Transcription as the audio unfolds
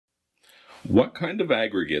What kind of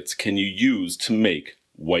aggregates can you use to make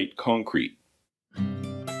white concrete?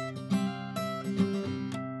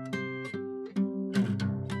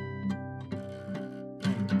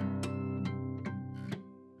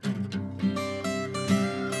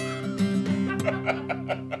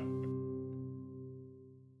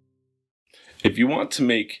 If you want to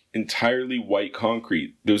make entirely white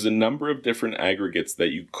concrete, there's a number of different aggregates that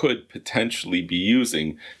you could potentially be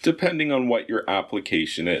using depending on what your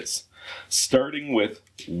application is. Starting with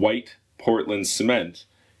white Portland cement,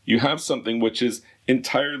 you have something which is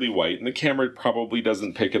entirely white, and the camera probably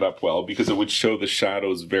doesn't pick it up well because it would show the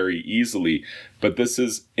shadows very easily, but this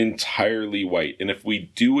is entirely white. And if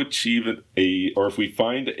we do achieve if we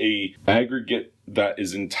find a aggregate that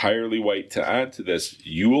is entirely white to add to this,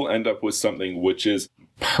 you will end up with something which is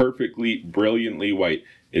perfectly, brilliantly white.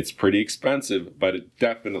 It's pretty expensive, but it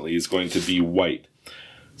definitely is going to be white.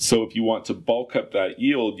 So if you want to bulk up that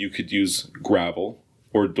yield, you could use gravel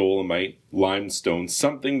or dolomite, limestone,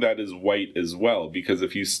 something that is white as well. Because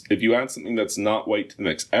if you add something that's not white to the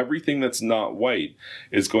mix, everything that's not white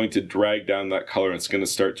is going to drag down that color. It's going to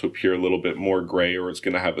start to appear a little bit more gray, or it's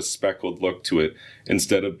going to have a speckled look to it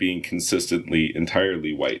instead of being consistently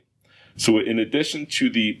entirely white. So in addition to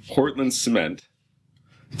the Portland cement,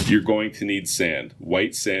 you're going to need sand.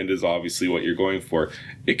 White sand is obviously what you're going for.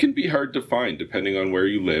 It can be hard to find depending on where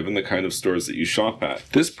you live and the kind of stores that you shop at.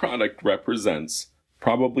 This product represents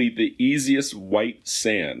probably the easiest white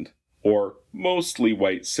sand, or mostly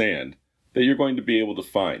white sand, that you're going to be able to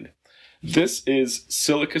find. This is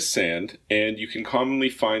silica sand, and you can commonly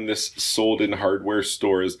find this sold in hardware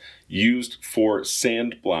stores used for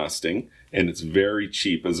sand blasting, and it's very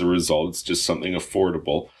cheap as a result. It's just something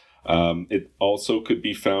affordable. It also could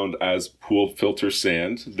be found as pool filter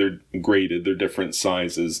sand. They're graded, they're different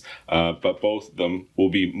sizes, but both of them will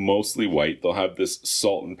be mostly white. They'll have this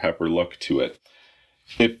salt and pepper look to it.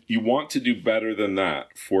 If you want to do better than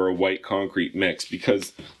that for a white concrete mix,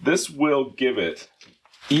 because this will give it,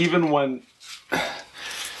 even when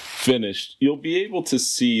finished, you'll be able to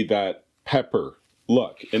see that pepper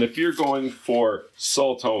look. And if you're going for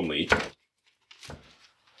salt only,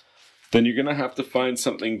 then you're going to have to find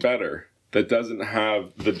something better that doesn't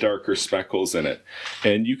have the darker speckles in it.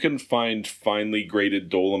 And you can find finely graded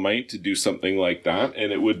dolomite to do something like that,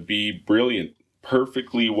 and it would be brilliant,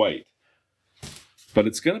 perfectly white. But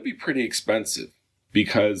it's going to be pretty expensive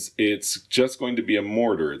because it's just going to be a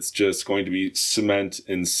mortar. It's just going to be cement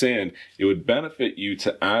and sand. It would benefit you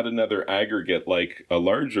to add another aggregate like a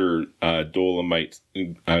larger dolomite,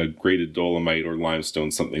 graded dolomite or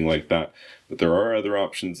limestone, something like that. But there are other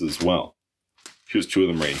options as well. Here's two of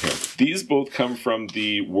them right here. These both come from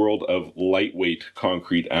the world of lightweight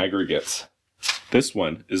concrete aggregates. This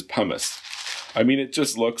one is pumice. I mean, it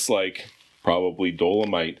just looks like probably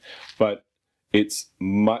dolomite, but it's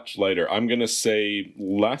much lighter. I'm going to say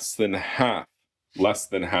less than half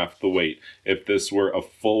the weight if this were a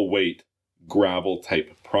full weight gravel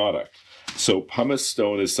type product. So pumice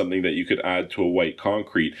stone is something that you could add to a white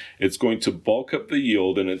concrete. It's going to bulk up the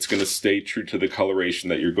yield, and it's going to stay true to the coloration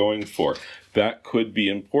that you're going for. That could be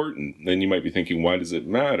important. Then you might be thinking, why does it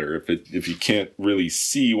matter? If you can't really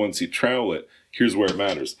see once you trowel it, here's where it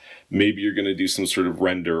matters. Maybe you're going to do some sort of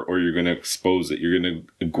render, or you're going to expose it. You're going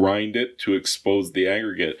to grind it to expose the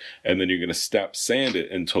aggregate, and then you're going to step sand it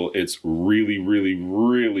until it's really, really,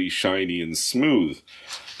 really shiny and smooth.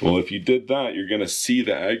 Well, if you did that, you're going to see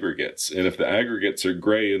the aggregates. And if the aggregates are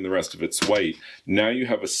gray and the rest of it's white, now you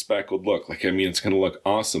have a speckled look. Like, I mean, it's going to look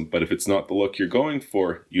awesome, but if it's not the look you're going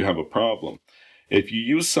for, you have a problem. If you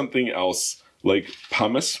use something else, like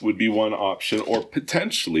pumice would be one option, or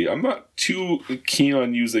potentially, I'm not too keen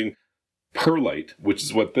on using perlite, which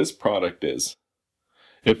is what this product is.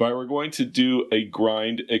 If I were going to do a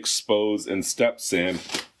grind, expose, and step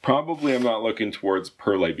sand, probably I'm not looking towards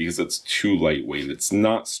perlite because it's too lightweight. It's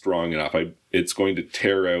not strong enough. It's going to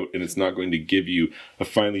tear out, and it's not going to give you a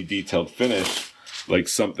finely detailed finish like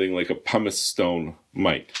something like a pumice stone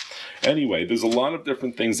might. Anyway, there's a lot of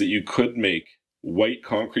different things that you could make white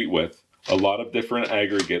concrete with, a lot of different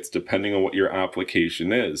aggregates depending on what your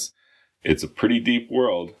application is. It's a pretty deep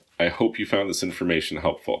world. I hope you found this information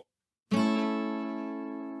helpful.